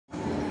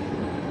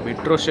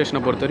Metro ஸ்டேஷனை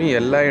பொறுத்தவரையும்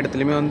எல்லா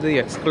இடத்துலையுமே வந்து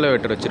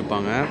எக்ஸ்கலேட்டர்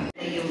வச்சுருப்பாங்க.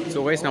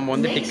 ஸோ கைஸ் நம்ம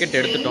வந்து டிக்கெட்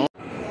எடுத்துட்டோம்.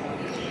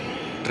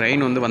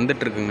 ட்ரெயின் வந்து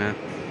வந்துட்டுருக்குங்க.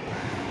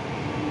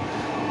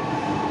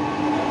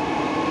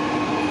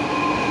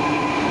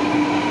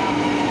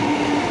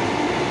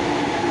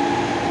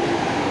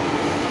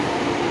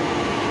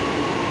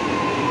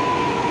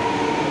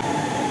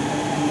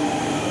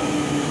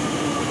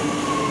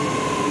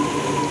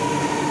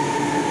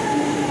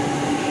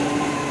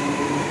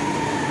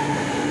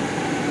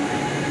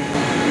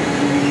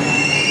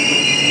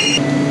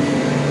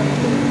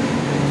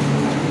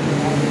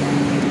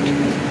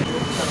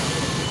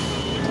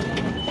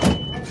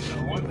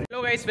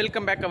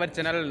 Welcome back our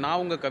channel.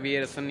 நான் உங்கள்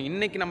கவியரசன்.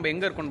 இன்றைக்கி நம்ம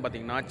எங்கே இருக்கோம்னு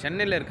பார்த்தீங்கன்னா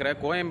சென்னையில் இருக்கிற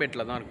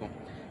கோயம்பேட்டில் தான் இருக்கும்.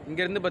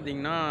 இங்கேருந்து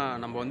பார்த்தீங்கன்னா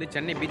நம்ம வந்து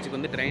சென்னை பீச்சுக்கு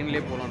வந்து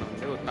ட்ரெயின்லேயே போகலான்னு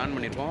வந்து ஒரு பிளான்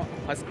பண்ணியிருக்கோம்.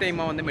 ஃபஸ்ட்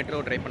டைமாக வந்து மெட்ரோ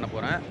ட்ரை பண்ண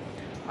போகிறேன்.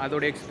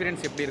 அதோட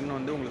எக்ஸ்பீரியன்ஸ் எப்படி இருக்குன்னு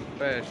வந்து உங்களுக்கு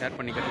இப்போ ஷேர்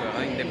பண்ணிக்கிறதுக்காக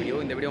தான்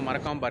இந்த வீடியோ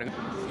மறக்காமல்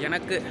பாருங்கள்.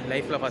 எனக்கு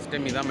லைஃப்பில் ஃபஸ்ட்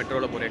டைம் இதான்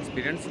மெட்ரோவில் போகிற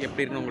எக்ஸ்பீரியன்ஸ்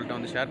எப்படி இருக்குன்னு உங்கள்கிட்ட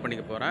வந்து ஷேர்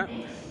பண்ணிக்க போகிறேன்.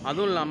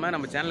 அதுவும் இல்லாமல்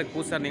நம்ம சேனலுக்கு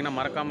புதுசாக இருந்தீங்கன்னா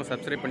மறக்காமல்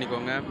சப்ஸ்கிரைப்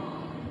பண்ணிக்கோங்க.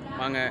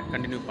 வாங்க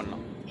கண்டினியூ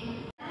பண்ணலாம்.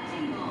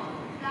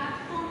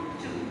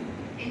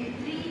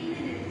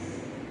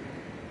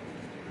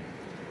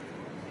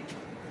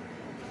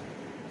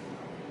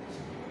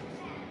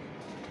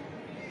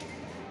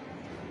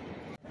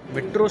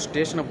 மெட்ரோ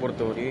ஸ்டேஷனை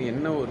பொறுத்தவரையும்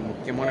என்ன ஒரு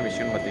முக்கியமான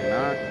விஷயம்னு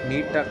பார்த்தீங்கன்னா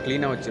நீட்டாக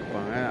க்ளீனாக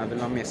வச்சுருப்பாங்க. அதுவும்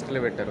இல்லாமல்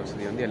எஸ்கலேட்டர்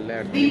வசதி வந்து எல்லா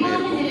இடத்துலையுமே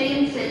இருக்கும்.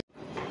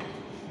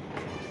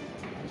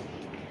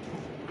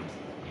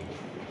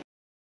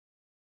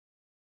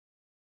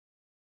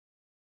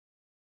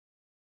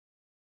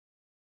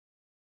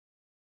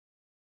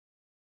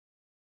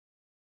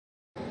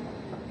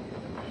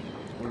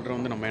 உள்ள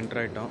வந்து நம்ம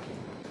என்டர் ஆகிட்டோம்.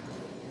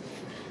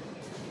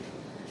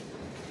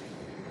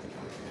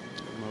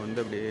 நம்ம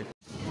வந்து அப்படியே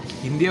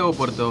இந்தியாவை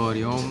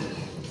பொறுத்தவரையும்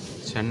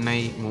சென்னை,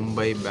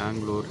 மும்பை,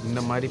 பெங்களூர் இந்த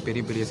மாதிரி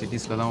பெரிய பெரிய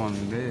சிட்டிஸில் தான்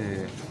வந்து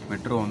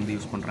மெட்ரோ வந்து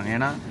யூஸ் பண்ணுறாங்க.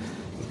 ஏன்னா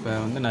இப்போ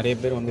வந்து நிறைய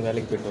பேர் வந்து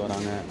வேலைக்கு போய்ட்டு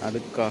வராங்க.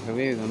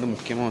 அதுக்காகவே இது வந்து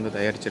முக்கியமாக வந்து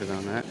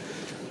தயாரிச்சிருக்காங்க.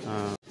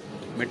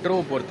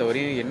 மெட்ரோவை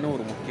பொறுத்தவரையும் என்ன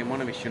ஒரு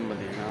முக்கியமான விஷயம்னு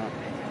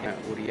பார்த்திங்கன்னா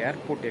ஒரு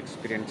ஏர்போர்ட்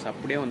எக்ஸ்பீரியன்ஸ்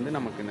அப்படியே வந்து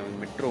நமக்கு இந்த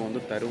மெட்ரோ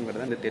வந்து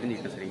தருங்கிறத இந்த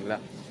தெரிஞ்சுக்கிட்டேன். சரிங்களா?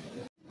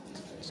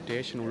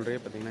 ஸ்டேஷன் உள்ளே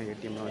பார்த்திங்கன்னா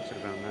ஏடிஎம்லாம்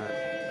வச்சுருக்காங்க.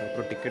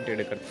 அதுக்கப்புறம் டிக்கெட்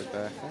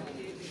எடுக்கிறதுக்காக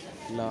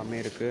எல்லாமே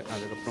இருக்குது.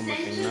 அதுக்கப்புறம்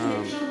பார்த்திங்கன்னா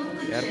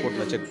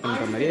ஏர்போர்ட்டில் செக்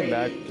பண்ணுற மாதிரியே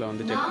பேக்கில்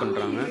வந்து செக்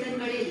பண்ணுறாங்க.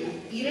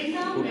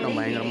 கூட்டம்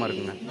பயங்கரமாக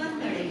இருக்குங்க.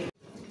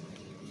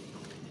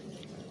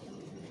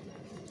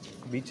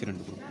 பீச்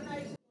 2.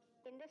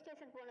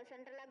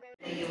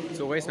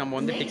 ஸோ கைஸ் நம்ம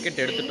வந்து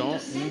டிக்கெட் எடுத்துட்டோம்.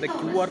 இந்த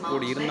கியூஆர்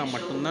கோடு இருந்தால்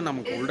மட்டும்தான்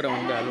நமக்கு உள்ளே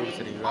வந்து அலோடு.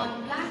 சரிங்களா?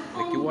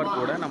 இந்த கியூஆர்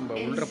கோடை நம்ம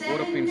உள்ளே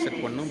போகிறப்ப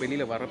இன்செர்ட் பண்ணணும்,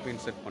 வெளியில் வரப்போ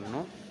இன்செர்ட்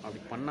பண்ணணும்.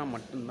 அப்படி பண்ணால்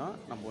மட்டும்தான்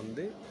நம்ம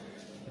வந்து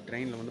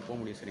ட்ரெயினில் வந்து போக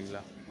முடியும்.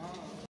 சரிங்களா?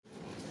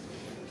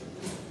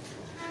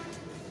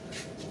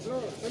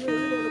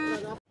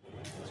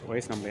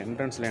 வைஸ் நம்ம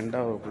என்ட்ரன்ஸில்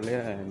எண்டாகக்குள்ளே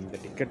இந்த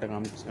டிக்கெட்டை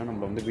காமிச்சுன்னா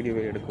நம்ம வந்து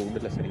வீடியோவே எடுக்க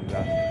விடல.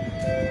 சரிங்களா?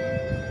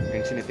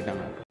 டென்ஷன்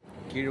ஏற்றிட்டாங்க.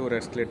 கீழே ஒரு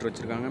எஸ்கலேட்டர்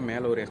வச்சுருக்காங்க,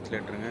 மேலே ஒரு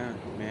எஸ்கலேட்டருங்க.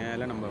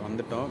 மேலே நம்ம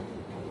வந்துட்டோம்,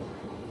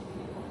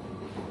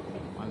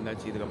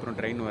 வந்தாச்சு. இதுக்கப்புறம்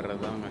ட்ரெயின்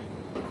வர்றது தாங்க.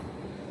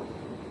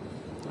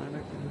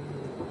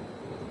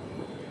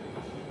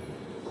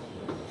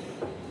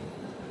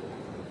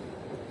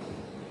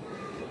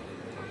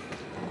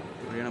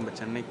 நம்ம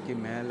சென்னைக்கு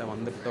மேலே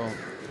வந்துட்டோம்.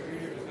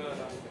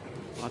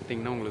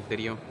 பார்த்திங்கன்னா உங்களுக்கு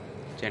தெரியும்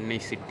சென்னை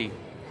சிட்டி.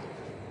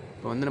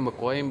 இப்போ வந்து நம்ம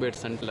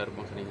கோயம்பேடு சென்டரில்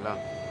இருக்கோம். சரிங்களா?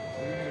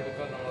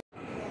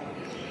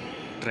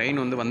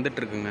 ட்ரெயின் வந்து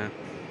வந்துட்டுருக்குங்க.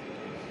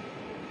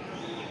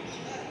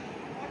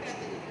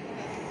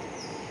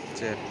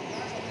 சரி,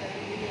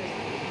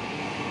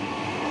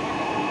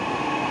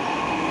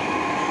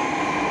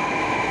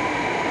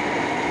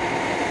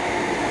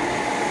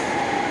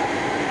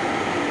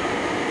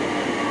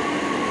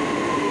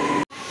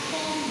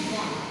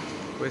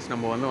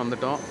 நம்ம வந்து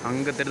வந்துட்டோம்.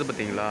 அங்கே தெரியுது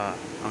பார்த்தீங்களா?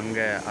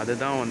 அங்கே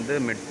அதுதான் வந்து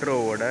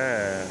மெட்ரோவோட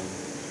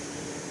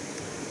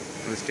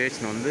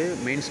ஸ்டேஷன் வந்து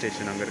மெயின்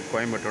ஸ்டேஷன். அங்கே இருக்குது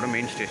கோயம்பேட்டோட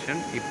மெயின்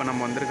ஸ்டேஷன். இப்போ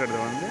நம்ம வந்திருக்கிறது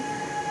வந்து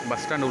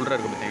பஸ் ஸ்டாண்ட் உள்ளே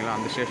இருக்குது பார்த்தீங்களா?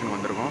 அந்த ஸ்டேஷன்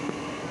வந்திருக்கோம்.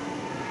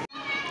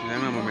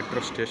 இதுதாங்க நம்ம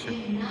மெட்ரோ ஸ்டேஷன்.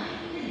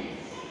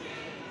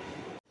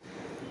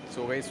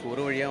 ஸோ கைஸ்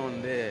ஒரு வழியாக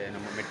வந்து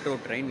நம்ம மெட்ரோ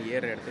ட்ரெயின்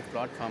ஏற இடத்துக்கு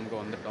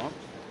பிளாட்ஃபார்முக்கு வந்துட்டோம்.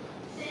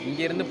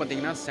 இங்கேருந்து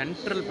பார்த்திங்கன்னா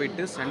சென்ட்ரல்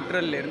போய்ட்டு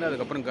சென்ட்ரல்லேருந்து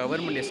அதுக்கப்புறம்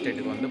கவர்மெண்ட்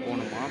எஸ்டேட்டுக்கு வந்து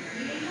போகணுமா.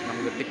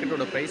 நமக்கு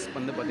டிக்கெட்டோட ப்ரைஸ்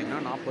வந்து பார்த்திங்கன்னா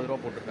 40 ரூபா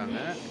போட்டிருக்காங்க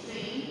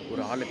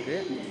ஒரு ஆளுக்கு.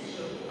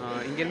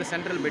 இங்கேருந்து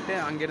சென்ட்ரல் போய்ட்டு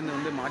அங்கேருந்து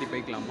வந்து மாறி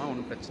போய்க்கலாமா,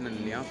 ஒன்றும் பிரச்சனை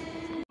இல்லையா.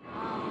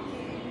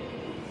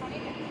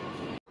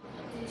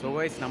 ஸோ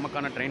கைஸ்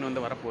நமக்கான ட்ரெயின்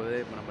வந்து வரப்போகுது.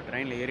 இப்போ நம்ம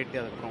ட்ரெயினில் ஏறிட்டு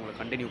அதுக்கப்புறம் உங்களை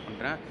கண்டினியூ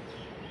பண்ணுறேன்.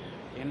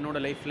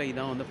 என்னோடய லைஃப்பில்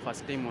இதான் வந்து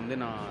ஃபஸ்ட் டைம் வந்து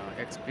நான்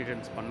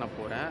எக்ஸ்பீரியன்ஸ் பண்ண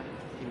போகிறேன்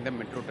இந்த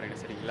மெட்ரோ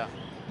ட்ரெயின். சரிங்களா?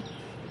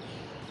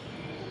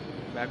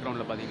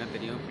 பேக்ரவுண்டில் பார்த்தீங்கன்னா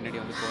தெரியும், பின்னாடி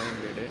வந்து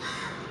கோயம்பேடு.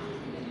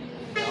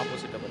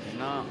 ஆப்போசிட்டில்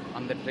பார்த்தீங்கன்னா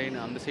அந்த ட்ரெயின்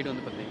அந்த சைடு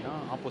வந்து பார்த்தீங்கன்னா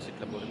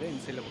ஆப்போசிட்டில் போகிறது,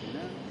 இந்த சைடில்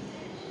பார்த்தீங்கன்னா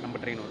நம்ம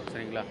ட்ரெயின் வரும்.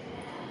 சரிங்களா?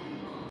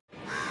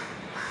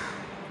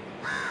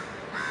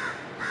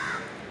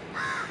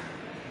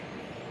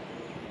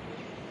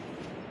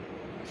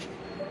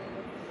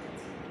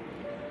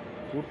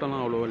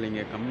 கூட்டம்லாம் அவ்வளோ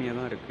இல்லைங்க, கம்மியாக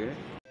தான் இருக்குது.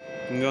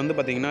 இங்கே வந்து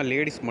பார்த்தீங்கன்னா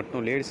லேடிஸ்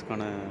மட்டும்,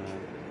 லேடிஸ்க்கான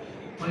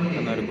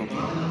தான் இருக்கும்.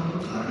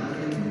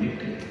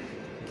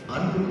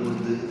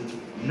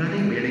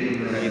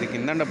 இதுக்கு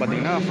இந்தாண்ட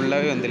பார்த்தீங்கன்னா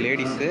ஃபுல்லாகவே வந்து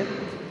லேடிஸு.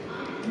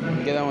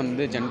 இங்கே தான்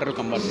வந்து ஜென்ரல்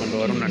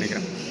கம்பார்ட்மெண்ட் வரும்னு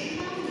நினைக்கிறேன்.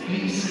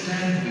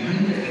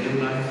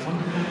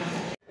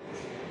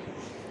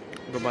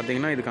 இப்போ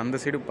பார்த்தீங்கன்னா இதுக்கு அந்த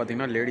சைடு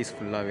பார்த்தீங்கன்னா லேடிஸ்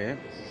ஃபுல்லாகவே,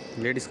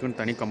 லேடிஸ்க்குன்னு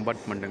தனி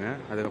கம்பார்ட்மெண்ட்டுங்க.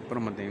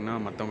 அதுக்கப்புறம் பார்த்தீங்கன்னா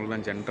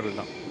மற்றவங்களுக்குலாம் ஜென்ரல்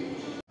தான்.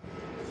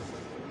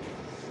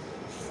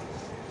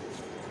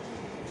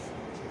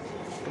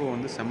 மெட்ரோ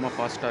வந்து செம்ம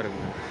ஃபாஸ்ட்டாக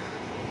இருக்குங்க.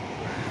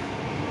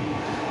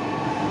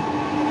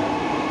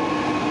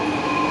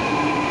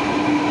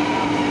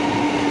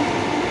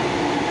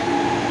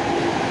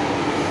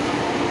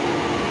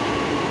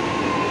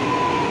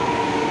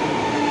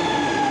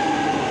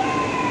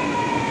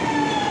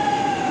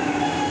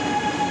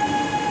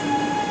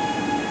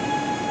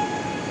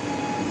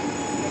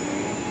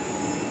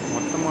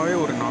 மொத்தமாகவே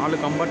ஒரு 4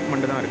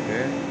 கம்பார்ட்மெண்ட்டு தான்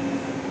இருக்குது.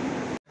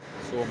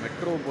 ஸோ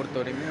மெட்ரோவை பொறுத்த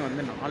வரையுமே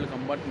வந்து 4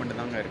 கம்பார்ட்மெண்ட்டு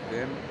தாங்க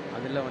இருக்குது.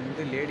 அதில்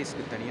வந்து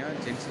லேடிஸ்க்கு தனியாக,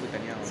 ஜென்ஸுக்கு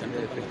தனியாக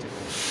வந்து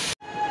பிரிச்சுருக்கு.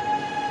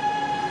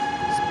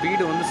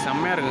 ஸ்பீடு வந்து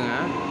செம்மையாக இருக்குங்க.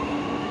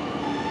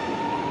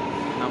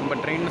 நம்ம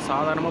ட்ரெயின்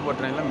சாதாரணமாக போகிற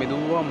ட்ரெயினில்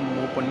மெதுவாக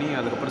மூவ் பண்ணி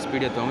அதுக்கப்புறம்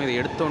ஸ்பீடு ஏற்றுவாங்க. இதை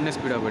எடுத்தோடனே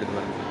ஸ்பீடாக போயிடுது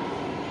பாருங்க.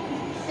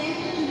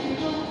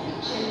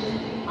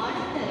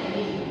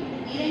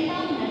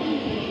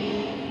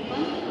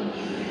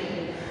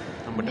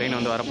 நம்ம ட்ரெயின்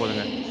வந்து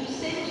வரப்போகுதுங்க.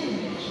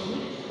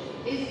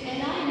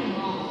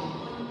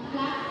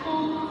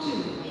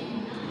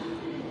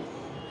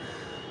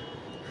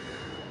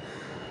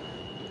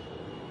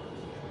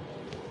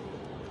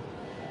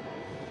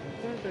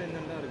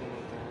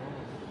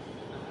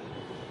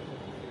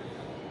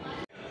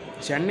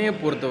 சென்னையை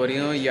பொறுத்த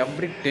வரையும்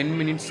எவ்ரி 10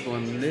 மினிட்ஸ்க்கு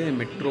வந்து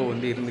மெட்ரோ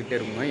வந்து இருந்துகிட்டே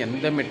இருக்குங்க.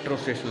 எந்த மெட்ரோ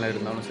ஸ்டேஷனில்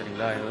இருந்தாலும்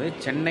சரிங்களா. அதாவது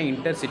சென்னை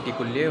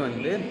இன்டர்சிட்டிக்குள்ளேயே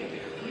வந்து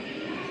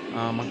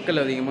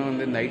மக்கள் அதிகமாக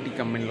வந்து இந்த ஐடி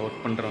கம்பெனியில்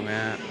ஒர்க் பண்ணுறவங்க,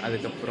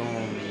 அதுக்கப்புறம்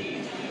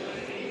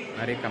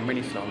நிறைய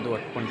கம்பெனிஸில் வந்து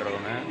ஒர்க்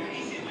பண்ணுறவங்க,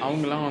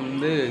 அவங்களாம்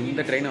வந்து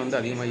இந்த ட்ரெயினை வந்து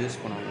அதிகமாக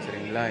யூஸ் பண்ணுவாங்க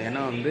சரிங்களா.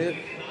 ஏன்னா வந்து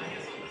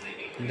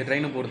இந்த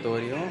ட்ரெயினை பொறுத்த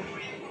வரையும்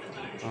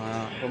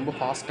ரொம்ப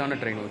ஃபாஸ்ட்டான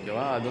ட்ரெயின்,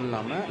 ஓகேவா. அதுவும்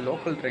இல்லாமல்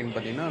லோக்கல் ட்ரெயின்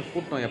பார்த்திங்கன்னா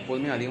கூட்டம்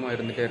எப்போதுமே அதிகமாக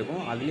இருந்துகிட்டே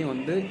இருக்கும். அதுலேயும்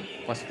வந்து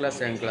ஃபஸ்ட் கிளாஸ்,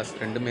 செகண்ட் கிளாஸ்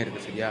ரெண்டுமே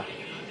இருக்குது சரியா.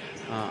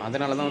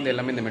 அதனால தான் வந்து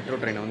எல்லாமே இந்த மெட்ரோ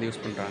ட்ரெயினை வந்து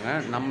யூஸ் பண்ணுறாங்க.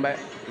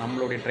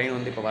 நம்மளுடைய ட்ரெயின்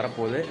வந்து இப்போ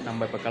வரப்போகுது.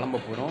 நம்ம இப்போ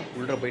கிளம்ப போகிறோம்.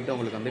 உள்ளே போயிட்டு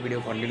உங்களுக்கு வந்து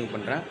வீடியோ கண்டினியூ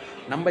பண்ணுறேன்.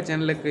 நம்ம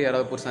சேனலுக்கு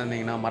யாராவது புதுசாக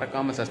இருந்தீங்கன்னா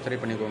மறக்காமல்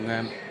சப்ஸ்கிரைப் பண்ணிக்கோங்க.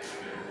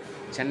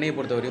 சென்னையை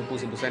பொறுத்த வரையும்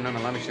புதுசாக என்ன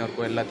நல்ல விஷயம்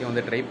இருக்கோ எல்லாத்தையும்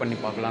வந்து ட்ரை பண்ணி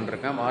பார்க்கலான்னு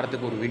இருக்கேன்.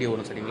 வாரத்துக்கு ஒரு வீடியோ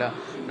வரும் சரிங்களா.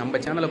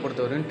 நம்ம சேனலை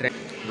பொறுத்த வரையும்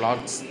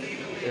vlogs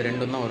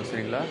ரெண்டும் தான் வரும்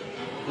சரிங்களா.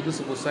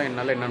 புதுசாக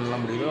என்னால்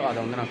என்னென்னலாம் முடியுதோ அதை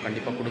வந்து நான்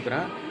கண்டிப்பாக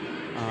கொடுக்குறேன்.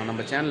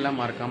 நம்ம சேனலில்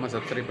மறக்காமல்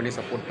சப்ஸ்கிரைப் பண்ணி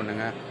சப்போர்ட்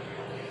பண்ணுங்கள்.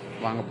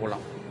 வாங்க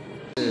போகலாம்.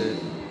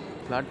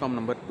 பிளாட்ஃபார்ம்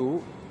நம்பர் 2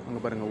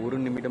 அங்கே பாருங்கள்,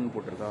 1 நிமிடம்னு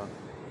போட்டிருக்கா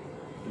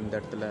இந்த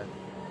இடத்துல.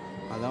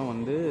 அதான்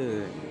வந்து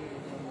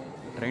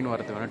ட்ரெயின்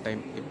வரதுக்கான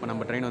டைம். இப்போ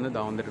நம்ம ட்ரெயின் வந்து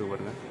தான் வந்துட்டு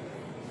பாருங்க.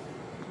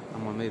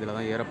 நம்ம வந்து இதில்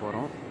தான் ஏற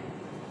போகிறோம்.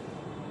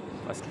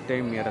 ஃபஸ்ட்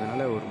டைம்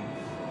ஏறதுனால ஒரு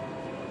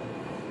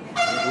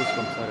கூஸ்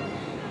பம்ப்ஸாக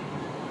இருக்கும்.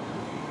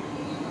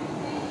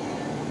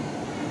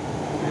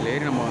 இதில்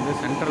ஏறி நம்ம வந்து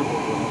சென்ட்ரல்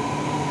போக போகிறோம்.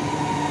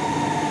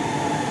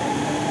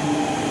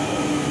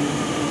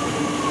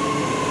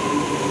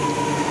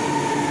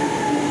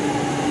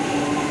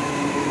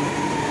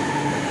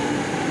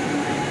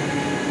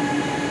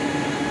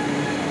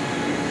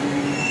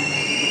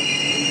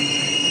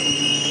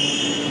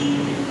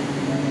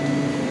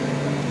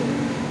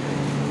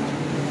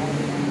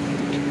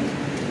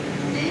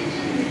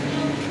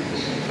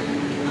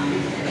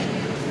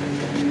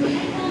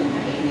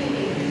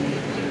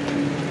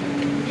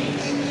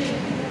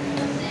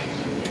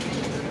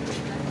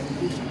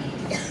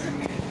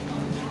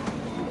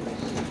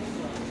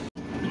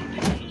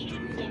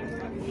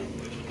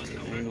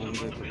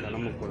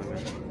 கிளம்ப போகிறேங்க.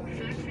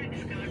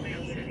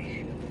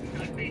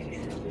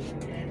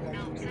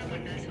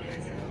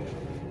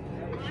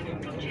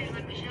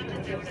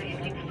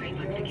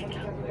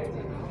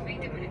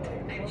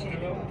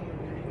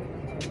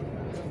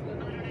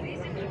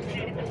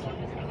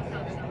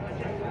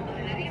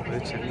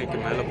 சென்னைக்கு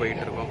மேலே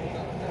போயிட்டு இருக்கோம்.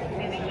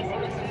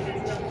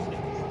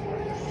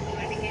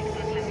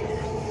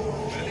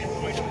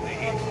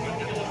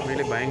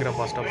 உண்மையிலே பயங்கர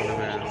ஃபாஸ்ட்டாக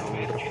பண்ணுவேன்.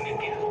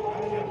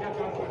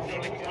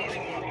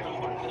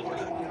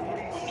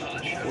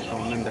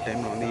 கூட்டம் வந்து இந்த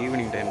டைமில் வந்து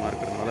ஈவினிங் டைமாக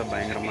இருக்கிறதுனால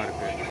பயங்கரமாக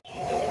இருக்குது.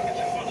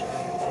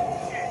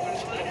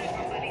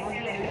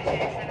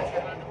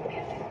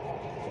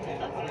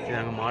 இது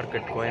நாங்கள்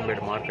மார்க்கெட்,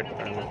 கோயம்பேடு மார்க்கெட்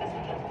தாங்க.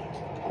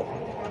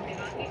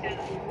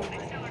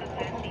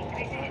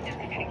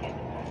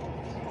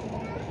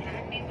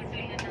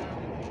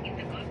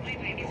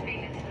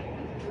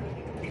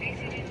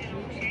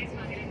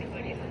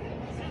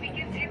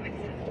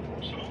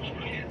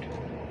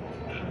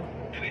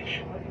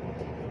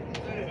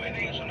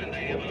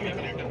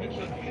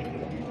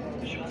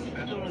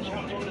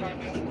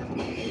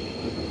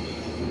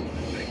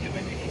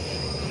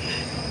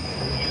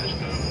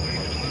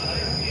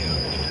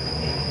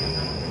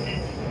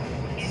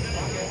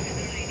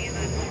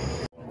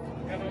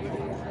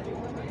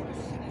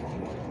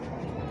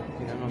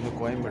 வந்து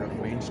கோயம்பேடு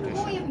மெயின்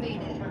ஸ்டேஷன்.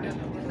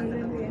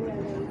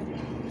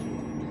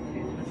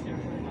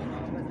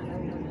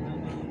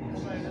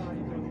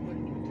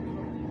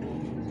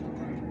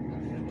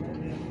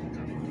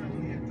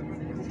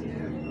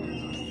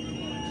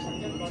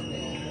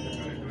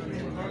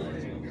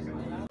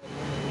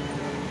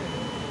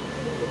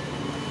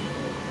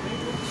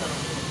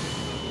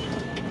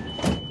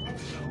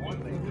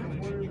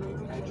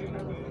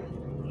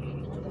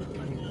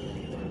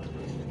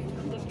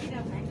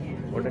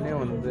 உடனே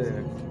வந்து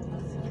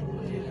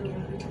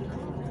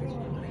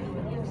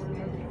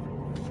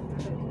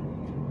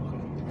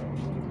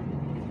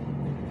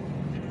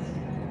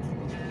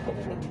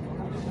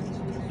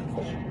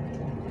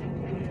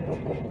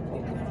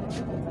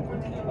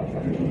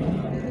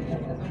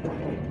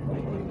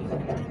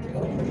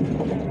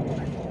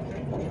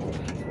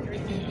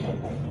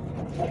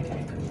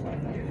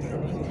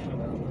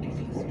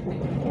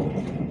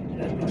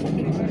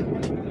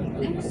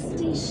Next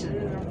station,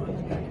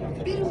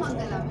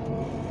 Tirumangalam.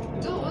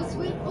 Doors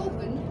will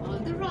open on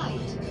the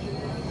right.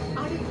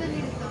 அடுத்த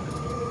நிறுத்தம்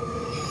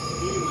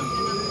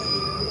திருமங்கலம்.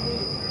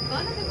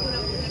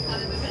 வலதுபுறம் உள்ள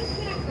கதவுகள்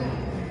திறக்கும்.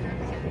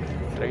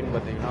 ட்ரெயின்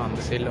பார்த்தீங்கன்னா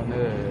அந்த சைடில்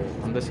வந்து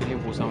அந்த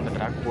சைட்லேயும் புதுசாக வந்து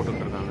ட்ராக்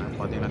போட்டுருக்காங்க.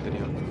 பார்த்தீங்கன்னா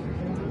தெரியும்.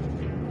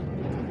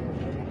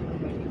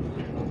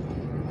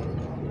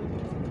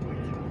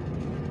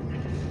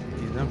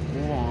 இதுதான்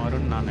கூவம்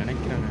ஆறுன்னு நான்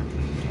நினைக்கிறேங்க,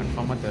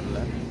 கன்ஃபார்மாக தெரில.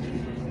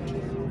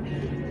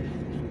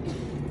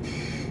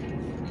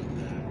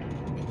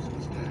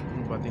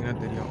 பார்த்தீங்கன்னா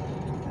தெரியும்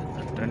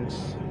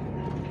ட்ரெண்ட்ஸ்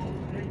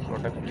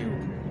ப்ரொடக்டிவ்.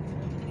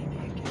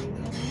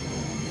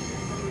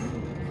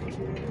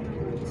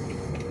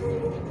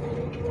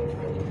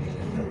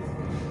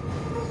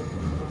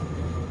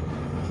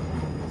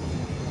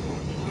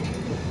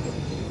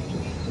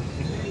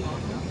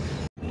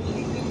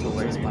 ஸோ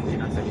வயசு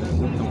பார்த்தீங்கன்னா தெரியும்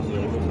கூட்டம் வந்து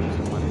எவ்வளோ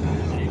கொஞ்சமாக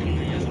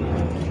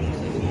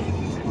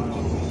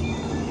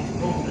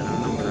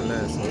நம்ம நல்ல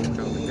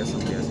சவுண்டை வந்து பேச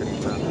முடியாது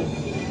சரிங்களா.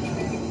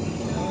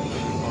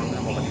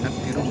 நம்ம பார்த்திங்கன்னா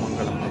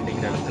திருமங்கலம்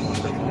அப்படிங்கிற இடத்துக்கு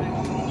வந்திருக்கோம்.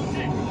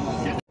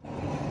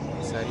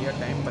 சரியாக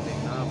டைம்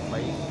பார்த்திங்கன்னா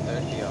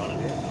 5:30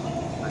 ஆகுது,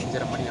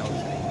 5:30 மணி ஆகுது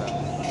சரிங்களா.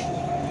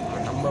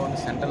 நம்ம வந்து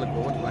சென்ட்ரலுக்கு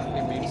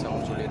 20 மினிட்ஸ்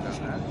ஆகும்னு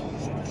சொல்லியிருக்காங்க.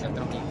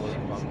 எத்தனை மணிக்கு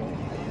போகுதுன்னு பார்ப்போம்.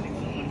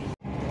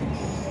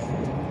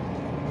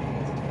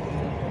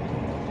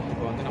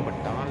 இப்போ வந்து நம்ம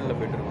டானில்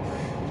போய்ட்டுருக்கோங்க.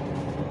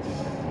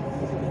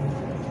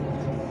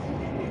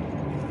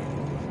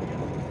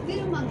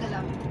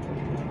 திருமங்கலம்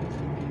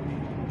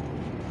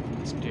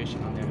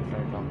ஸ்டேஷன் வந்து என்ட்ரு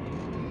ஆகிட்டோம்.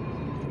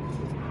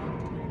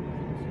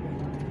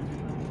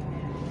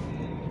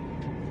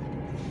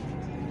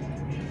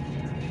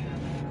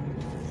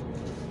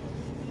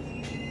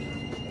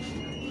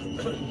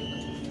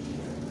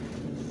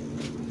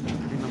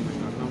 நம்ம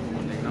என்னெல்லாம்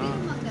பார்த்தீங்கன்னா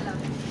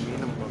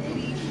மீனம்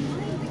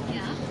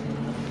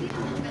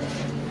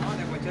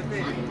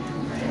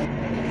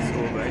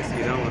ஸோ கைஸ்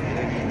இதான்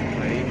வந்து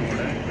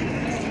ட்ரெயினோட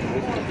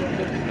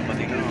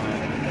பார்த்தீங்கன்னா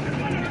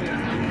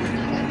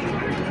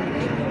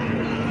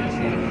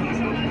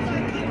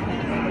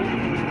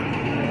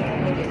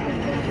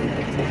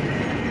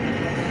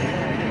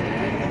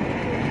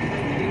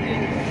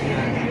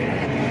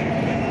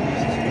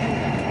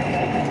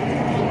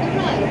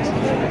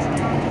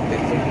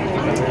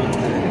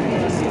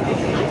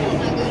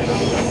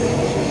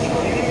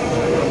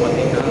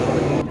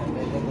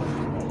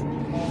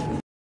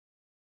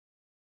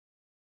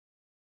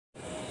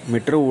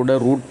மெட்ரோவோட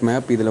ரூட்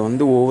மேப் இதில்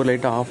வந்து ஒவ்வொரு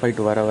லைட்டாக ஆஃப்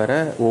ஆகிட்டு வர வர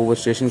ஒவ்வொரு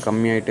ஸ்டேஷன்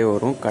கம்மியாகிட்டே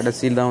வரும்.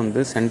 கடைசியில் தான்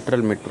வந்து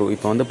சென்ட்ரல் மெட்ரோ.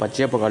 இப்போ வந்து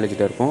பச்சையப்பா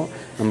காலேஜில் இருக்கோம்.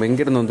 நம்ம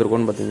எங்கேருந்து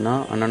வந்திருக்கோம்னு பார்த்திங்கன்னா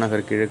அண்ணா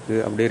நகர் கிழக்கு,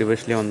 அப்படியே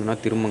ரிவர்ஸ்லேயே வந்தோம்னா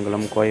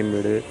திருமங்கலம்,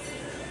 கோயம்பேடு,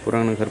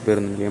 புறநகர்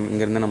பேருந்து நிலையம்,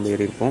 இங்கேருந்து நம்ம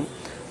ஏறி இருப்போம்.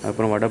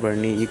 அதுக்கப்புறம்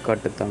வடபழனி,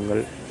 ஈக்காட்டு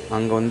தாங்கல்,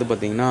 அங்கே வந்து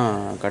பார்த்திங்கன்னா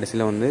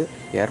கடைசியில் வந்து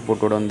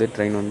ஏர்போர்ட்டோட வந்து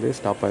ட்ரெயின் வந்து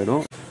ஸ்டாப்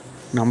ஆகிடும்.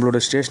 நம்மளோட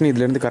ஸ்டேஷன்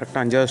இதுலேருந்து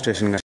கரெக்டாக 5வது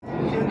ஸ்டேஷனுங்க.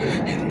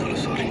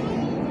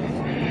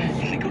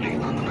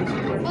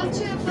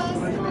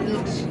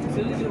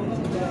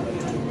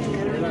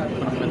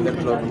 நம்ம இந்த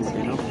இடத்துல வந்து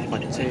பார்த்தீங்கன்னா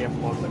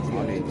பச்சையப்பா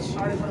காலேஜ்.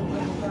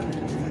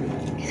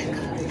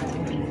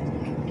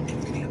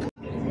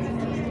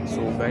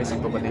 ஸோ கைஸ்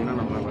இப்போ பார்த்தீங்கன்னா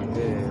நம்ம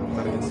வந்து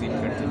உட்கார சீட்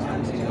கிடச்சிச்சு,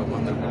 சீட்டில்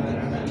உட்காந்துருக்கோம்.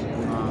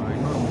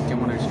 இன்னொரு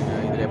முக்கியமான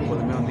விஷயம், இதில்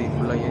எப்போதுமே வந்து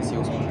ஃபுல்லாக ஏசி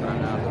யூஸ்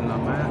பண்ணுறாங்க. அதுவும்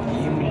இல்லாமல்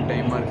ஈவினிங்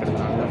டைமாக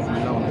இருக்கிறதுனால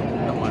ஃபுல்லாக வந்து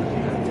கூட்டமாக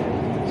இருக்குங்க.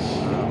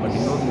 பட்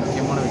இன்னொரு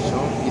முக்கியமான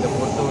விஷயம், இதை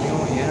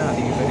பொறுத்தவரையும் ஏன்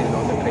அதிக பேர்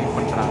இதில் வந்து ட்ரை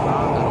பண்ணுறாங்கன்னா,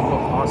 ரொம்ப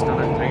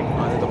ஃபாஸ்ட்டான ட்ரெயின்.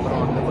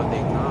 அதுக்கப்புறம் வந்து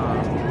பார்த்திங்கன்னா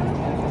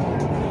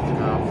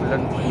full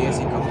and full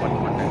AC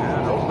கம்பார்ட்மெண்ட்டுங்க.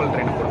 Local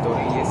ட்ரெயினை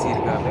பொறுத்தவரையும் ஏசி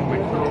இருக்காது.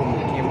 மெட்ரோ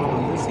முக்கியமாக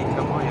வந்து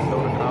சீக்கிரமாக எந்த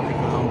ஒரு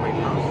டிராஃபிக் இல்லாமல்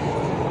போயிடலாம்.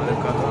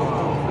 அதுக்காக தான்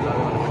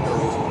ஃபுல்லாகவே வந்து மெட்ரோ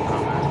யூஸ்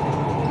பண்ணுறாங்க.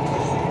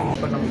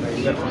 இப்போ நம்ம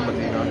எங்கே இருக்கோம்னு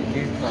பார்த்தீங்கன்னா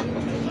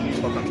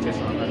கீழ்ப்பாக்கம்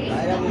ஸ்டேஷன் தான்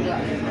இருக்குது.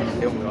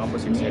 அப்படியே உங்களுக்கு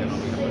ஆப்போசிட் சைடு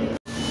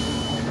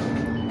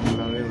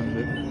ஃபுல்லாகவே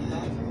வந்து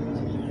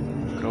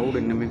க்ரௌட்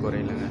இன்னுமே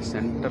குறையிலைங்க.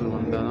 சென்ட்ரல்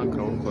வந்தால் தான்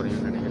க்ரௌட்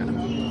குறையும்னு நினைக்கிறேன்.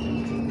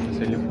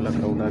 சைடில் ஃபுல்லாக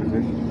க்ரௌடாக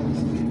இருக்குது.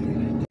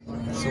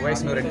 ஸோ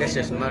கைஸ் இன்னும் 2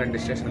 ஸ்டேஷன் தான். 2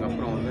 ஸ்டேஷனுக்கு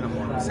அப்புறம் வந்து நம்ம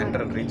வந்து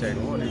சென்ட்ரல் ரீச்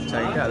ஆகிடுவோம். ரீச்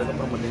ஆகிட்டு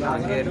அதுக்கப்புறம் பார்த்திங்கன்னா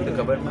அங்கே இருந்து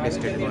கவர்மெண்ட்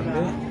எஸ்டேட்டுக்கு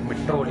வந்து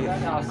மெட்ரோலேயே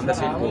அந்த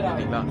சைடு போகும்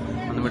பார்த்தீங்களா,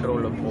 அந்த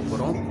மெட்ரோவில் போக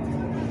போகிறோம்.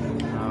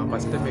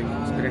 ஃபஸ்ட் டைம்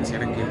எக்ஸ்பீரியன்ஸ்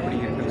எனக்கு எப்படி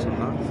இருக்குன்னு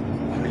சொன்னால்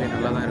உண்மையிலே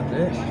நல்லா தான்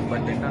இருக்குது.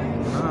 பட்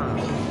என்னன்னா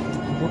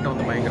கூட்டம்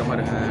வந்து பயங்கரமாக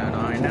இருக்குது.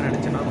 நான் என்ன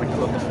நினச்சேன்னா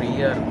மெட்ரோ வந்து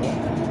ஃப்ரீயாக இருக்கும்,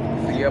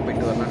 ஃப்ரீயாக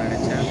போயிட்டு வரலாம்னு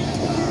நினச்சேன்.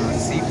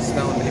 சீட்ஸ்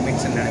தான் வந்து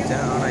லிமிட்ஸ்ன்னு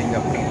நினச்சேன். ஆனால் இங்கே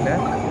அப்படி இல்லை,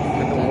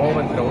 இது வந்து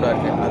ஓவர் க்ரௌடாக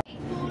இருக்குது.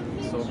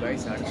 ஸோ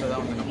கைஸ்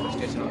அடுத்ததான் வந்து நம்ம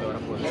ஸ்டேஷன் வந்து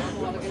வரப்போகுது.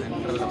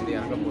 சென்ட்ரலில் வந்து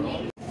இறங்க போகிறோம்.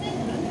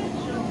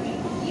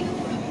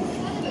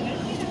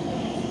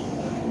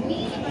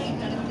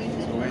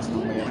 ஸோ கைஸ்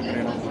நம்ம இறங்குற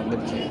இடம்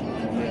வந்துடுச்சு.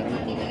 வந்து இறங்க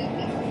போகிறோம்.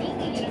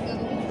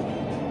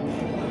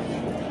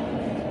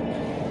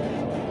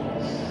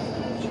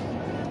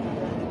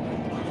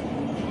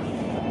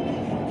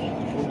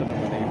 கூட்டத்தை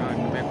பார்த்தீங்கன்னா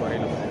இன்னுமே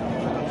குறையில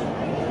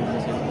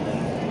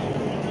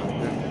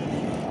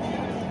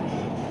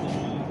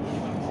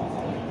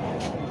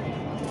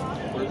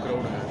ஃபுல்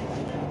க்ரௌடுங்க.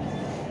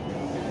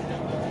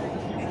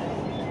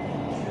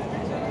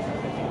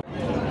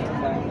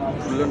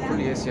 ஃபுல் அண்ட்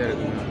ஃபுல் ஏசியாக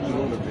இருக்குங்க.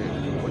 க்ரௌடுக்கு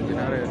கொஞ்ச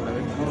நேரம்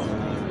இருந்தாவே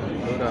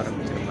க்ரௌட்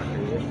ஆரம்பிச்சிட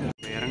மாட்டேங்குது.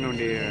 இறங்க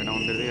வேண்டிய இடம்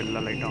வந்துடுது. எல்லா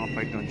லைட்டும் ஆஃப்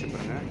ஆகிட்டு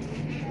வச்சுப்பாருங்க.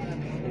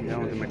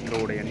 இதுதான் வந்து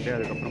மெட்ரோவோட எண்டு.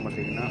 அதுக்கப்புறம்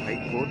பார்த்தீங்கன்னா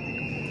ஹைகோர்ட்,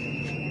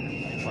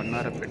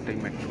 வண்ணாரப்பேட்டை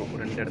மெட்ரோ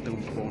 2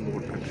 இடத்துக்கு போகணும்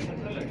போட்டிருக்கு.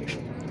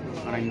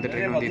 ஆனால் இந்த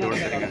ட்ரெயின் வந்து இதோட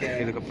சரிங்க.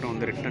 இதுக்கப்புறம்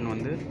வந்து ரிட்டன்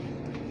வந்து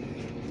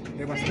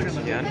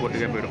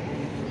ஏர்போர்ட்டுக்கே போயிடும்.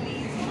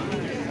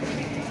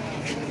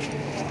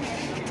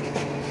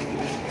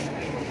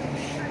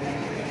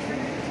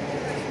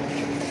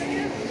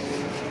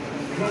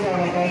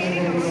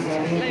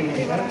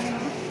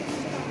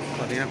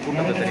 பார்த்தீங்கன்னா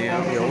கூட்டத்தை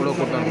தெரியும் எவ்வளோ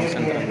கூட்டம்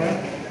இருக்கும்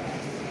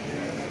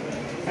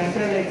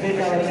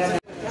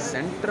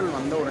சென்ட்ரல்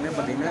வந்த உடனே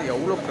பார்த்தீங்கன்னா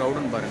எவ்வளோ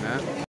க்ரௌடுன்னு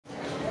பாருங்கள்.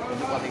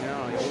 வந்து பார்த்தீங்கன்னா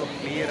எவ்வளோ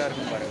கிளியராக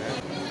இருக்குன்னு பாருங்கள்.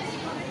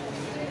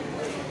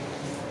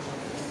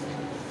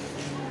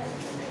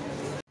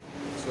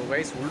 ஸோ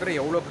கைஸ் உள்ள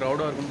எவ்வளோ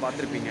க்ரௌடாக இருக்குன்னு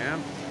பார்த்துருப்பீங்க.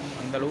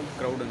 அந்தளவுக்கு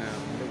க்ரௌடுங்க.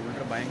 வந்து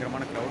உள்ள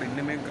பயங்கரமான க்ரௌடு.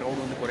 இன்னுமே க்ரௌடு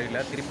வந்து குறையில.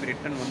 திருப்பி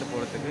ரிட்டன் வந்து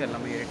போகிறதுக்கு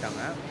எல்லாமே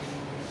ஏறிட்டாங்க.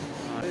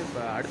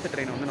 இப்போ அடுத்த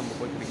ட்ரெயினை வந்து நம்ம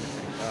போய் பிடிக்கணும்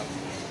சரிங்களா.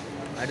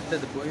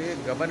 அடுத்தது போய்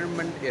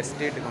கவர்மெண்ட்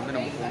எஸ்டேட்டுக்கு வந்து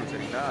நம்ம போகணும்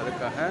சரிங்களா.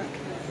 அதுக்காக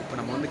இப்போ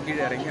நம்ம வந்து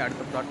கீழே இறங்கி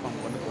அடுத்த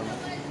பிளாட்ஃபார்முக்கு வந்து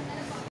போகணும்.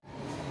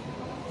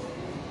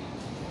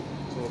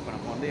 ஸோ இப்போ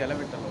நம்ம வந்து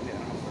எலவேட்டரில் வந்து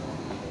இறங்க போகிறோம்.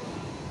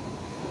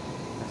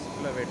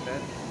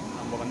 எலவேட்டர்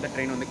நம்ம வந்த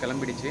ட்ரெயின் வந்து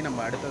கிளம்பிடுச்சு.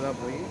 நம்ம அடுத்ததாக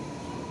போய்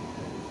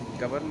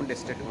கவர்மெண்ட்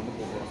எஸ்டேட்டுக்கு வந்து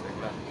போகிறோம்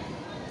சரிங்களா.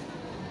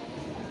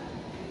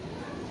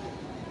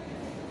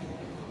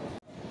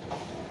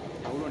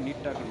 எவ்வளோ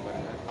நீட்டாக இருக்குன்னு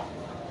பாருங்கள்.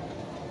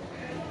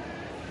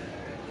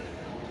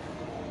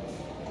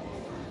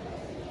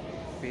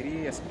 பெரிய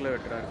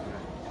எஸ்கலேட்டராக இருக்குங்க.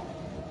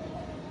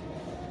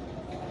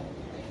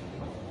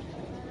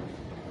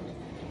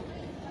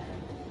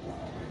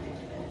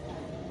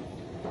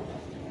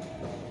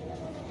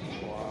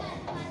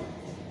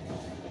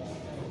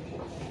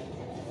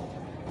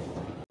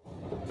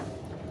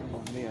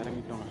 வந்து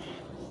இறங்கிட்டோங்க.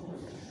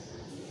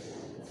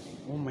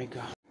 Oh my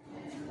God.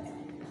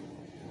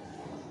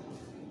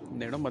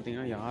 இந்த இடம்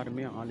பார்த்தீங்கன்னா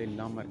யாருமே ஆள்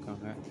இல்லாமல்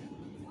இருக்காங்க.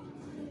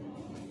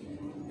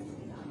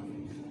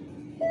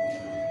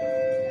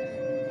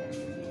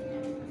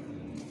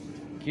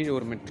 கீழே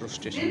ஒரு மெட்ரோ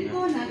ஸ்டேஷன்.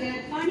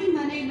 நகர்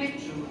பணிமனை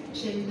மெட்ரோ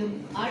செல்லும்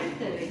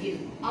அடுத்த ரயில்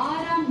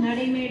 6ஆம்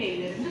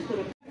நடைமேடையிலிருந்து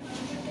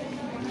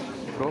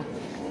ப்ரோ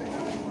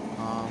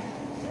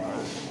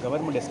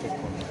கவர்மெண்ட் எஸ்டேட்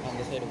போகணும்.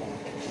 அந்த சைடு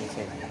போகணும். அந்த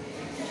சைடு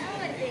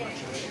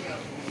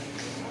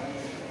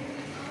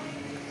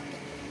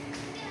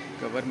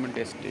கவர்மெண்ட்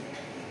எஸ்டேட்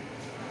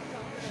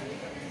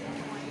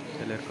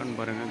இதில் இருக்கான்னு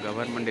பாருங்கள்.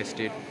 Government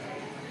estate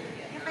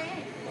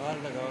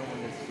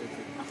government estate.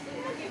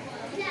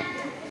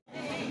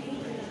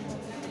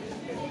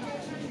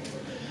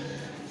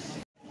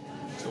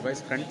 So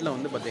guys ஃப்ரண்ட்டில்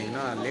வந்து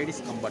பார்த்தீங்கன்னா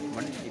லேடிஸ்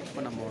கம்பார்ட்மெண்ட். இப்போ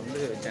நம்ம வந்து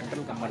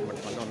ஜென்ரல்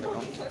கம்பார்ட்மெண்ட் வந்து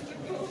வந்துட்டோம்.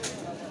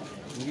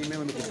 இங்கேயுமே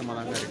வந்து கூட்டமாக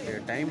தாங்க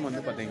இருக்குது. டைம்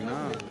வந்து பார்த்தீங்கன்னா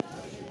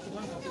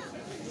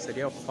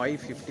சரியாக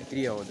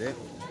 5:53 ஆகுது.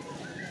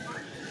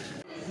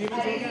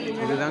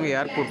 இதுதாங்க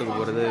ஏர்போர்ட்டுக்கு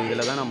போகிறது.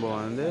 இதில் தான் நம்ம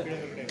வந்து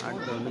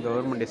அடுத்து வந்து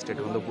கவர்மெண்ட்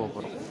எஸ்டேட்டுக்கு வந்து போக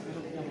போகிறோம்.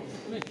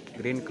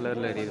 க்ரீன்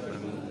கலரில் எரியுது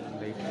பாருங்க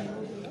லைட்.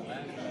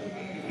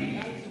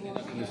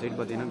 இந்த சைடு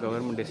பார்த்தீங்கன்னா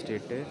கவர்மெண்ட்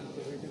எஸ்டேட்டு.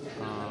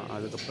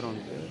 அதுக்கப்புறம்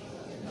வந்து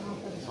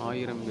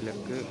 1000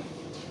 விளக்கு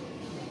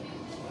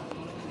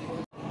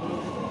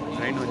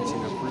ட்ரெயின்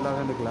வச்சுங்க.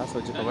 ஃபுல்லாக அந்த கிளாஸ்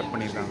வச்சு கவர்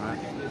பண்ணியிருக்காங்க.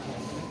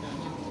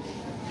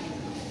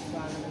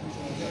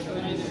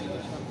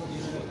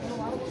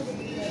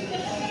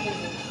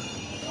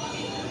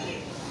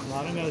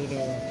 வாரங்கள்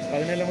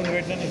 17 மணி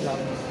வெயிட் பண்ணி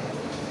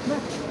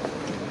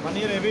 1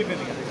 year heavy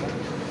போயிருக்கேன்.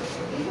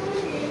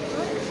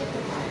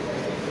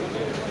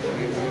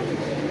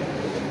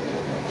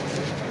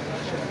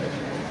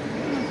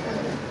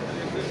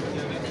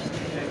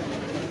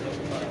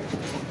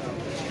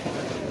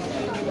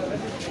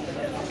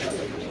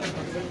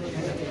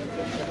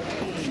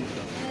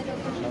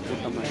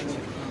 கூட்டமாகிடுச்சு.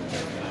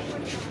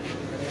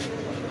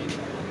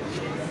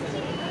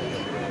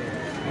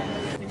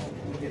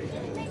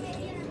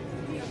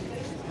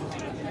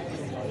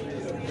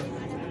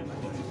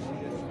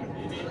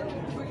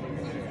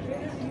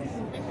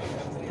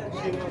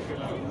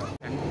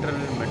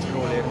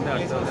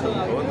 வந்து அடுத்தது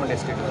வந்து கவர்மெண்ட்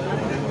எஸ்டேட்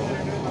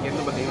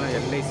இங்கேருந்து பார்த்தீங்கன்னா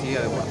எல்ஐசி,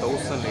 அதுக்கப்புறம்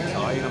 1000 லைட்ஸ்,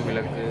 1000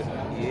 விளக்கு,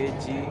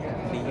 ஏஜி,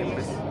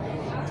 டிஎம்எஸ்,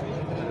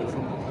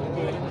 அதுக்கப்புறம்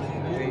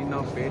ட்ரெயின்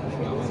ஆஃப் பேட்,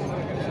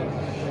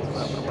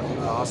 அப்புறம்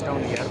பார்த்தீங்கன்னா லாஸ்ட்டாக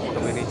வந்து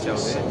ஏர்போர்ட்டை போய் ரீச்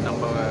ஆகுது.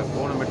 நம்ம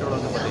போன மெட்ரோவில்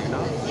வந்து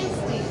பார்த்திங்கன்னா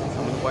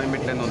நம்ம வந்து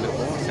கோயம்பேட்டிலேருந்து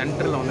வந்திருக்கோம்.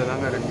 சென்ட்ரலில் வந்து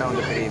தாங்க ரெண்டாக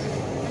வந்து தெரியுது.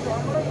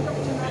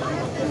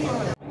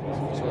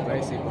 ஸோ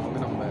கைஸ் இப்போ வந்து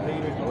நம்ம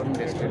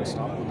கவர்மெண்ட் எஸ்டேட்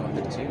ஸ்டாப் வந்து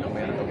வந்துடுச்சு. நம்ம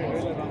இறங்க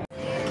போகிறோம்.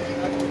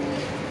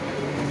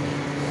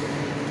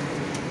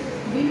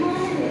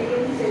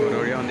 ஒரு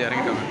வழியாக வந்து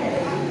இறங்கிட்டோங்க.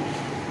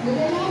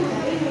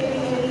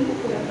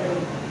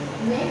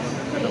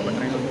 நம்ம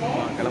ட்ரெயின் வந்து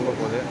கிளம்ப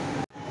போகுது.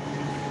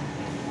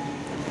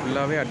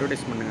 ஃபுல்லாகவே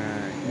அட்வர்டைஸ் பண்ணுங்க.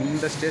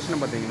 இந்த ஸ்டேஷனை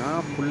பார்த்தீங்கன்னா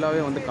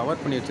ஃபுல்லாகவே வந்து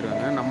கவர் பண்ணி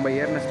வச்சுருக்காங்க. நம்ம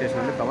ஏறின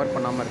ஸ்டேஷன் வந்து கவர்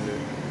பண்ணாமல் இருக்குது,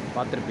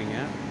 பார்த்துருப்பீங்க.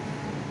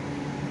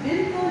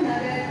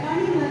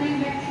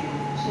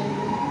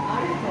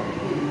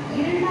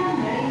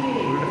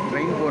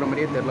 ட்ரெயின் போகிற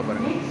மாதிரியே தெரில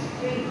பாருங்கள்.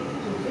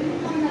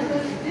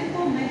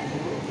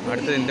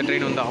 அடுத்தது இந்த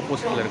ட்ரெயின் வந்து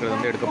ஆப்போசிட்டில் இருக்கிறது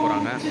வந்து எடுக்க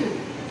போகிறாங்க.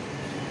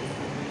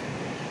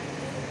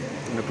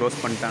 இந்த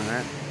க்ளோஸ் பண்ணிட்டாங்க.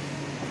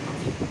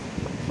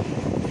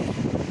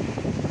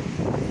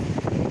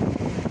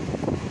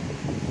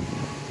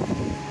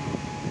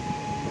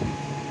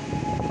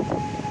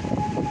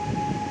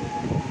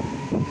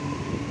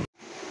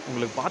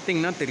 உங்களுக்கு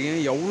பார்த்தீங்கன்னா தெரியும்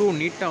எவ்வளோ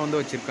நீட்டாக வந்து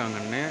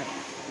வச்சுருக்காங்கன்னு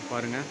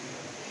பாருங்கள்.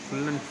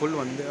 ஃபுல் அண்ட்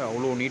ஃபுல் வந்து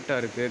அவ்வளோ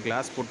நீட்டாக இருக்குது.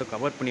 கிளாஸ் போட்டு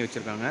கவர் பண்ணி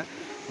வச்சுருக்காங்க.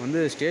 வந்து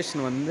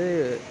ஸ்டேஷன் வந்து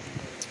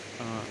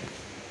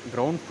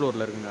கிரவுண்ட்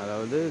ஃப்ளோரில் இருக்குங்க,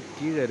 அதாவது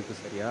கீழே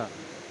இருக்குது சரியா.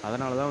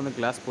 அதனால தான் வந்து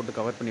கிளாஸ் போட்டு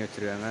கவர் பண்ணி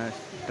வச்சுருக்காங்க.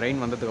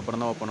 ட்ரெயின்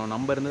வந்ததுக்கப்புறம் தான் ஓப்பன்.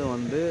 நம்ம இருந்தது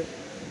வந்து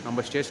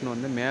நம்ம ஸ்டேஷன்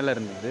வந்து மேலே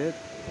இருந்தது.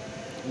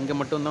 இங்கே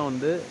மட்டும்தான்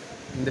வந்து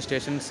இந்த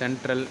ஸ்டேஷன்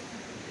சென்ட்ரல்,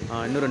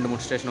 இன்னும்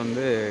 2-3 ஸ்டேஷன்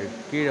வந்து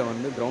கீழே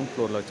வந்து கிரவுண்ட்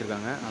ஃப்ளோரில்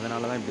வச்சுருக்காங்க.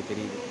 அதனால தான் இப்படி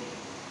தெரியுது.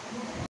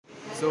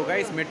 ஸோ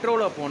கைஸ்,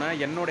 மெட்ரோவில் போன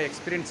என்னோடய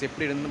எக்ஸ்பீரியன்ஸ்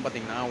எப்படி இருந்துன்னு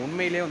பார்த்தீங்கன்னா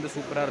உண்மையிலே வந்து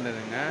சூப்பராக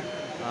இருந்ததுங்க.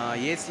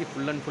 AC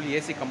full and full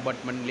AC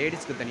compartment,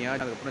 லேடிஸ்க்கு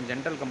தனியாக, அதுக்கப்புறம்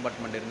ஜென்ரல்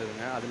கம்பார்ட்மெண்ட்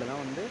இருந்ததுங்க. அதில்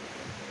தான் வந்து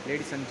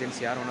லேடிஸ் அண்ட் ஜென்ட்ஸ்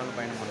யார் வேணாலும்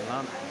பயணம்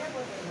பண்ணலாம்.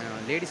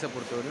 லேடிஸை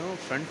பொறுத்தவரையும்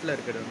ஃப்ரண்ட்டில்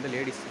இருக்கிறது வந்து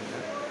லேடிஸுங்க.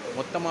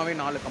 மொத்தமாகவே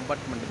 4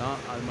 கம்பார்ட்மெண்ட் தான்.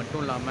 அது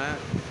மட்டும் இல்லாமல்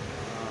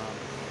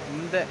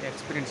இந்த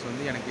எக்ஸ்பீரியன்ஸ்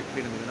வந்து எனக்கு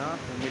எப்படி இருந்ததுன்னா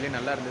உண்மையிலே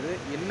நல்லா இருந்தது.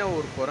 என்ன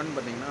ஒரு குறைன்னு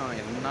பார்த்தீங்கன்னா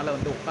என்னால்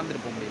வந்து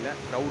உட்காந்துட்டு போக முடியல,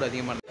 க்ரௌட்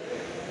அதிகமாக இருந்தது.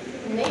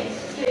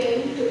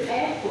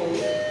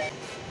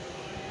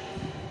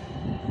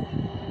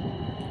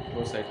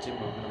 க்ளோஸ் ஆகிடுச்சு.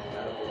 இப்போ வந்து நம்ம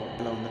மேலே போகிறோம்.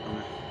 எல்லாம்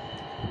வந்துட்டோங்க.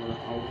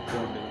 அவுட் போக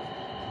வேண்டியது.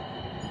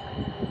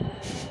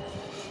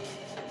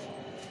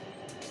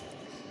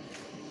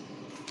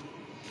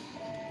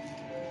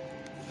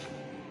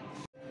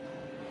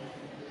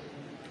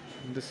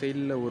 இந்த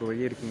சைடில் ஒரு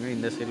வழி இருக்குங்க,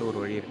 இந்த சைடில் ஒரு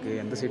வழி இருக்குது.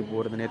 எந்த சைடு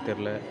போகிறதுனே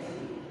தெரில.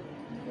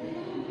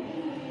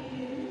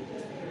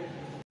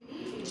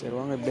 சரி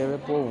வாங்க இப்படியே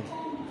போவோம்.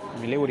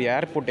 உண்மையிலே ஒரு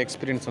ஏர்போர்ட்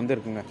எக்ஸ்பீரியன்ஸ் வந்து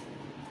இருக்குங்க.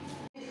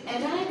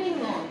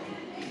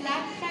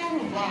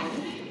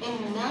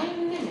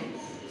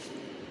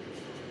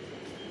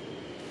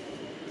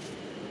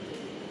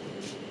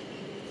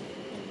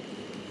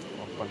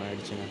 ஓப்பன்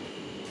ஆகிடுச்சுங்க,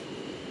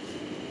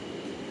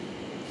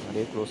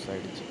 அப்படியே க்ளோஸ்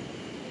ஆகிடுச்சு.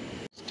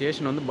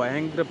 ஸ்டேஷன் வந்து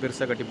பயங்கர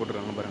பெருசாக கட்டி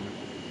போட்டுருக்காங்க பாருங்கள்.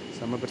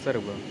 செம்ம பெருசாக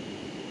இருக்கு பாருங்க.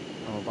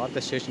 நம்ம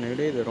பார்த்த ஸ்டேஷனை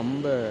விட இது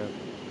ரொம்ப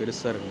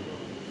பெருசாக இருக்குது.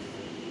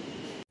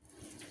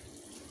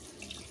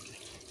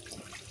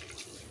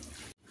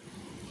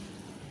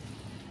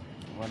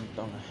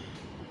 வந்துட்டோங்க.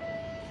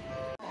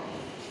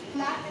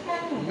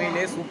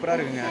 உண்மையிலே சூப்பராக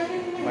இருக்குங்க.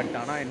 பட்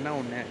ஆனால் என்ன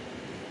ஒன்று,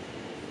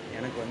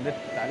 எனக்கு வந்து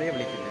தலையை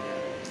வலிக்குதுங்க.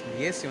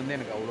 ஏசி வந்து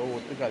எனக்கு அவ்வளோ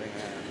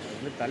ஒத்துக்காதுங்க. அது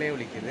வந்து தலையை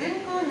வலிக்குது.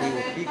 போய்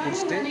ஒரு டீ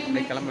குடிச்சிட்டு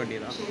அப்படியே கிளம்ப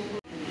வேண்டியதான்.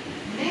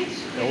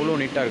 எவ்வளோ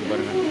நீட்டாக இருக்குது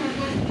பாருங்கள்.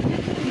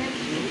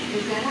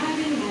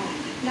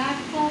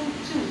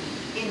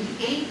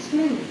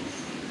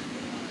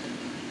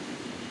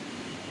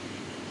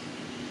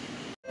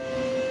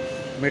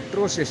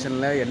 மெட்ரோ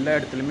ஸ்டேஷனில் எல்லா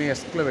இடத்துலையுமே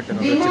எஸ்கலேட்டர்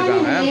வந்து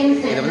வச்சுருக்காங்க.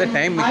 இதை வந்து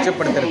டைம்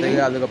மிச்சப்படுத்துறதுக்கு,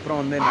 அதுக்கப்புறம்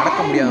வந்து நடக்க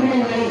முடியாதவங்க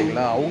இருக்காங்க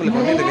இல்லைங்களா, அவங்களுக்கு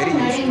வந்து இது வெரி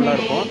யூஸ்ஃபுல்லாக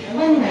இருக்கும்.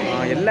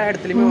 எல்லா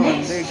இடத்துலையுமே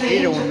வந்து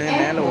கீழே ஒன்று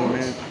மேலே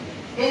ஒன்று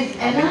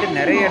அப்படின்ட்டு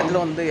நிறைய இடத்துல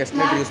வந்து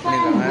எஸ்கலேட்டர் யூஸ்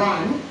பண்ணியிருக்காங்க.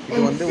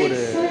 இது வந்து ஒரு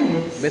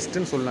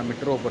பெஸ்ட்டுன்னு சொல்லலாம்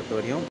மெட்ரோவை பொறுத்த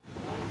வரையும்.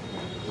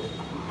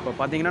 இப்போ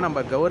பார்த்தீங்கன்னா நம்ம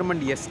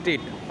கவர்மெண்ட்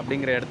எஸ்டேட்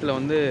அப்படிங்கிற இடத்துல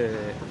வந்து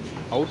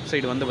அவுட்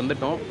சைடு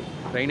வந்துட்டோம்.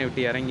 ட்ரெயினை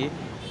விட்டு இறங்கி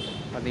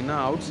பார்த்திங்கன்னா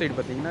அவுட் சைடு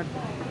பார்த்திங்கன்னா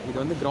இது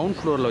வந்து கிரவுண்ட்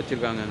ஃப்ளோரில்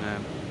வச்சுருக்காங்கங்க.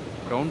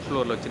 கிரவுண்ட்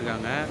ஃப்ளோரில்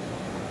வச்சுருக்காங்க.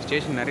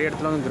 ஸ்டேஷன் நிறைய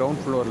இடத்துல வந்து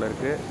கிரவுண்ட் ஃப்ளோரில்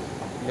இருக்குது.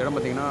 இந்த இடம்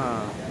பார்த்திங்கன்னா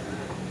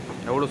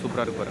எவ்வளோ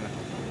சூப்பராக இருக்குது பாருங்கள்.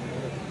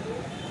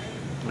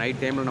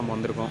 நைட் டைமில் நம்ம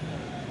வந்திருக்கோம்.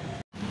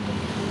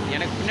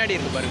 எனக்கு பின்னாடி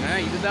இருக்குது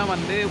பாருங்கள், இதுதான்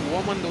வந்து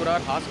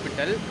ஓமந்தூரார்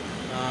ஹாஸ்பிட்டல்.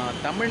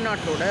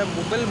 தமிழ்நாட்டோட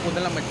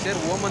முதலமைச்சர்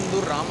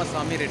ஓமந்தூர்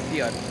ராமசாமி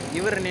ரெட்டியார்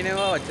இவர்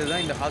நினைவாக வச்சது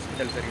தான் இந்த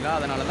ஹாஸ்பிட்டல் சரிங்களா.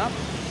 அதனால தான்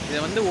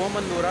இதை வந்து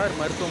ஓமந்தூரார்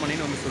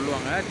மருத்துவமனைன்னு வந்து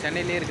சொல்லுவாங்க.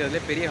 சென்னையிலே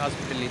இருக்கிறதுலே பெரிய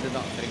ஹாஸ்பிட்டல் இது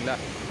தான் சரிங்களா.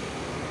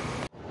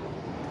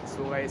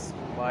 ஸோ கைஸ்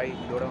பாய்,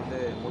 இதோட வந்து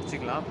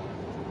முடிச்சிக்கலாம்.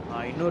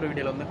 இன்னொரு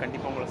வீடியோவில் வந்து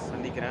கண்டிப்பாக உங்களை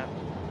சந்திக்கிறேன்.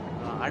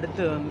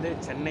 அடுத்து வந்து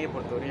சென்னையை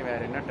பொறுத்தவரையும்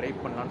வேறு என்ன ட்ரை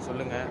பண்ணலான்னு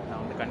சொல்லுங்கள்.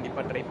 நான் வந்து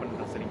கண்டிப்பாக ட்ரை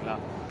பண்ணுறேன் சரிங்களா.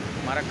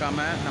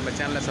 மறக்காமல் நம்ம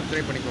சேனலை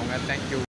சப்ஸ்கிரைப் பண்ணிக்கோங்க. தேங்க்யூ.